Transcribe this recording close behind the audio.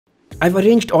I've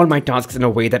arranged all my tasks in a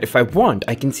way that if I want,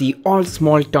 I can see all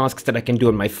small tasks that I can do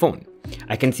on my phone.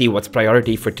 I can see what's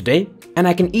priority for today, and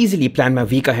I can easily plan my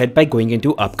week ahead by going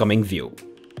into Upcoming View.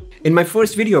 In my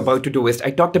first video about Todoist,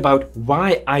 I talked about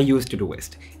why I use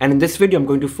Todoist. And in this video, I'm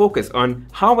going to focus on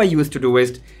how I use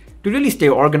Todoist to really stay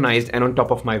organized and on top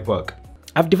of my work.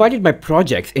 I've divided my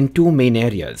projects in two main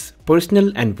areas,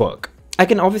 personal and work. I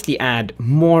can obviously add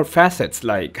more facets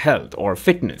like health or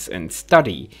fitness and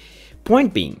study.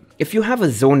 Point being, if you have a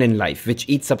zone in life which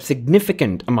eats up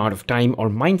significant amount of time or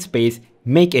mind space,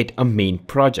 make it a main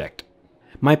project.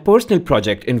 My personal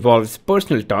project involves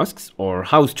personal tasks or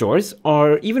house chores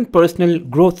or even personal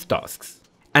growth tasks.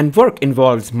 And work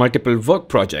involves multiple work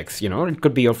projects, it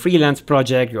could be your freelance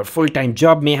project, your full-time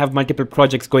job may have multiple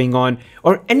projects going on,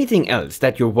 or anything else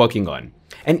that you're working on.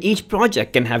 And each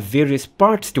project can have various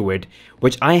parts to it,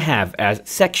 which I have as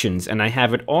sections, and I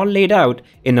have it all laid out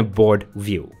in a board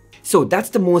view. So that's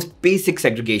the most basic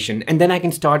segregation, and then I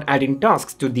can start adding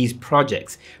tasks to these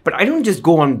projects. But I don't just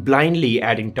go on blindly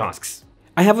adding tasks.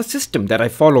 I have a system that I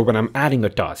follow when I'm adding a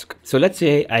task. So let's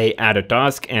say I add a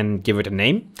task and give it a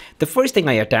name. The first thing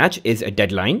I attach is a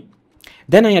deadline.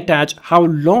 Then I attach how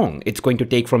long it's going to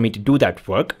take for me to do that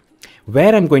work,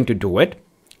 where I'm going to do it,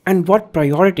 and what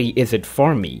priority is it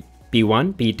for me,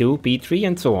 P1, P2, P3,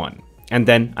 and so on. And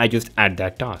then I just add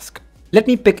that task. Let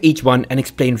me pick each one and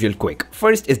explain real quick.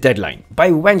 First is deadline.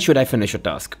 By when should I finish a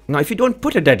task? Now, if you don't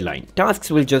put a deadline, tasks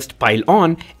will just pile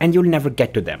on and you'll never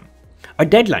get to them. A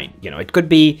deadline, it could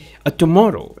be a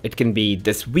tomorrow, it can be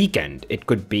this weekend, it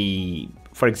could be,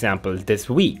 for example, this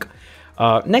week,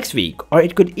 next week, or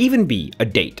it could even be a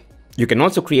date. You can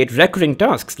also create recurring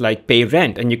tasks like pay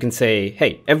rent, and you can say,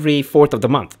 hey, every 4th of the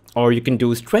month, or you can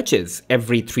do stretches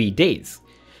every 3 days.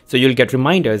 So you'll get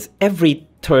reminders every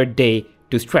 3rd day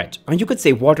to stretch. And you could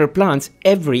say water plants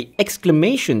every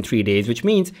exclamation 3 days, which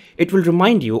means it will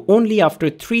remind you only after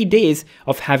 3 days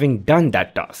of having done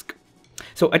that task.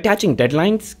 So attaching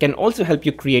deadlines can also help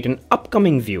you create an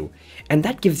upcoming view, and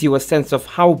that gives you a sense of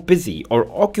how busy or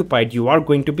occupied you are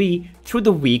going to be through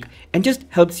the week and just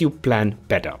helps you plan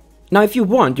better. Now, if you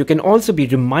want, you can also be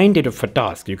reminded of a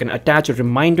task. You can attach a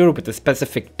reminder with a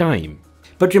specific time.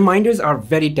 But reminders are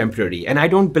very temporary, and I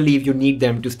don't believe you need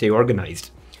them to stay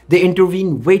organized. They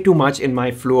intervene way too much in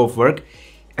my flow of work,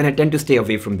 and I tend to stay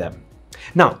away from them.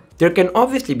 Now, there can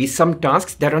obviously be some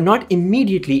tasks that are not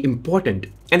immediately important,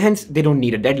 and hence they don't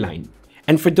need a deadline.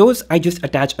 And for those, I just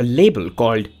attach a label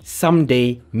called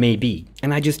someday maybe,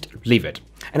 and I just leave it.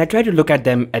 And I try to look at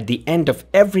them at the end of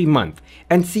every month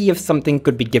and see if something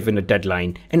could be given a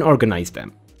deadline and organize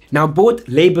them. Now, both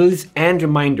labels and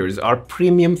reminders are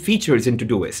premium features in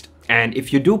Todoist. And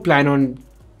if you do plan on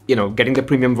getting the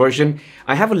premium version,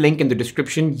 I have a link in the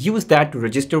description. Use that to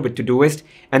register with Todoist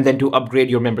and then to upgrade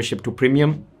your membership to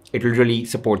premium. It will really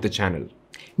support the channel.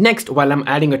 Next, while I'm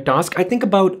adding a task, I think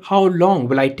about how long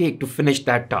will I take to finish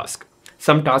that task.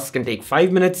 Some tasks can take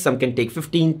 5 minutes, some can take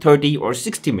 15, 30, or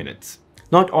 60 minutes.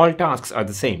 Not all tasks are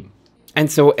the same.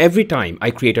 And so every time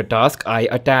I create a task, I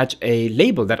attach a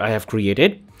label that I have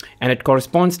created, and it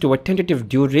corresponds to a tentative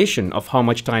duration of how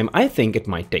much time I think it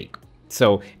might take.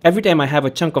 So every time I have a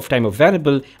chunk of time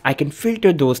available, I can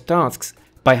filter those tasks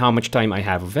by how much time I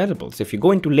have available. So if you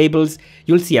go into labels,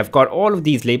 you'll see I've got all of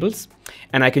these labels,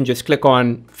 and I can just click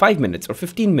on 5 minutes or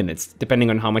 15 minutes, depending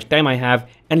on how much time I have,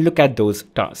 and look at those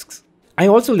tasks. I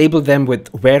also label them with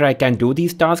where I can do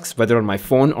these tasks, whether on my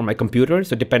phone or my computer.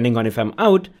 So depending on if I'm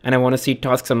out and I want to see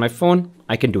tasks on my phone,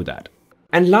 I can do that.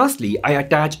 And lastly, I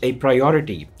attach a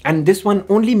priority. And this one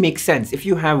only makes sense if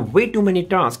you have way too many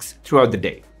tasks throughout the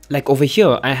day. Like over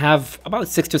here, I have about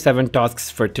 6 to 7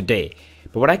 tasks for today.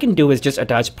 But what I can do is just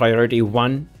attach priority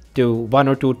 1 to 1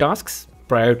 or 2 tasks,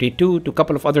 priority 2 to a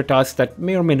couple of other tasks that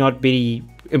may or may not be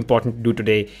important to do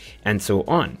today, and so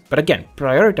on. But again,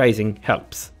 prioritizing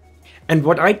helps. And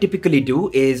what I typically do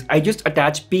is I just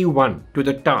attach P1 to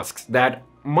the tasks that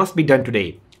must be done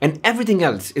today, and everything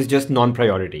else is just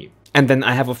non-priority. And then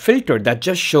I have a filter that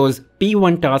just shows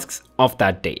P1 tasks of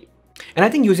that day. And I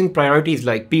think using priorities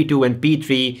like P2 and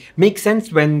P3 makes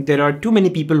sense when there are too many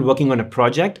people working on a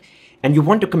project and you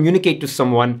want to communicate to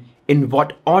someone in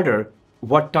what order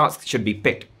what tasks should be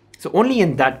picked. So only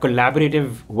in that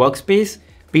collaborative workspace,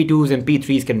 P2s and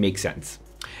P3s can make sense.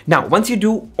 Now, once you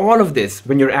do all of this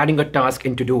when you're adding a task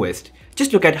in Todoist,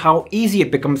 just look at how easy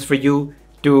it becomes for you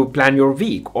to plan your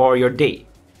week or your day.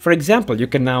 For example, you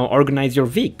can now organize your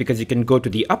week because you can go to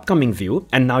the upcoming view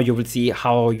and now you will see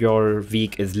how your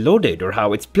week is loaded or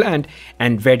how it's planned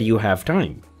and where do you have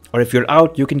time. Or if you're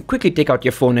out, you can quickly take out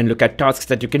your phone and look at tasks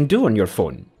that you can do on your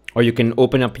phone. Or you can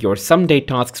open up your someday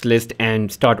tasks list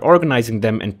and start organizing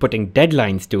them and putting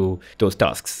deadlines to those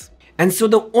tasks. And so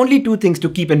the only two things to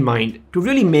keep in mind to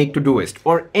really make Todoist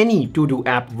or any to-do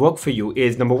app work for you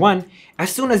is, number one,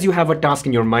 as soon as you have a task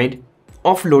in your mind,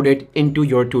 offload it into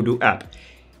your to-do app.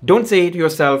 Don't say to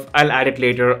yourself, I'll add it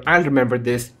later, I'll remember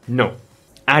this. No,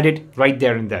 add it right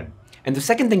there and then. And the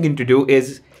second thing you need to do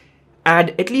is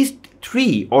add at least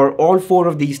 3 or all 4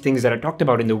 of these things that I talked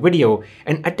about in the video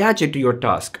and attach it to your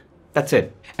task. That's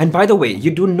it. And by the way,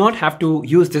 you do not have to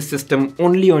use this system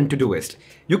only on Todoist.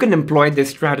 You can employ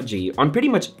this strategy on pretty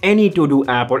much any to-do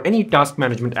app or any task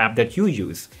management app that you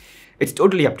use. It's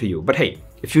totally up to you. But hey,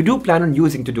 if you do plan on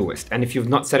using Todoist and if you've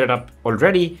not set it up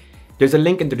already, there's a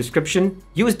link in the description.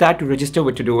 Use that to register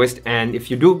with Todoist, and if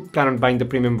you do plan on buying the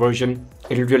premium version,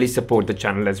 it'll really support the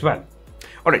channel as well.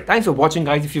 Alright, thanks for watching,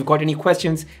 guys. If you've got any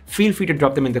questions, feel free to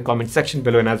drop them in the comment section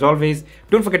below, and as always,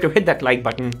 don't forget to hit that like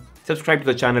button, subscribe to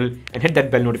the channel, and hit that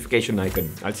bell notification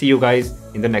icon. I'll see you guys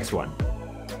in the next one.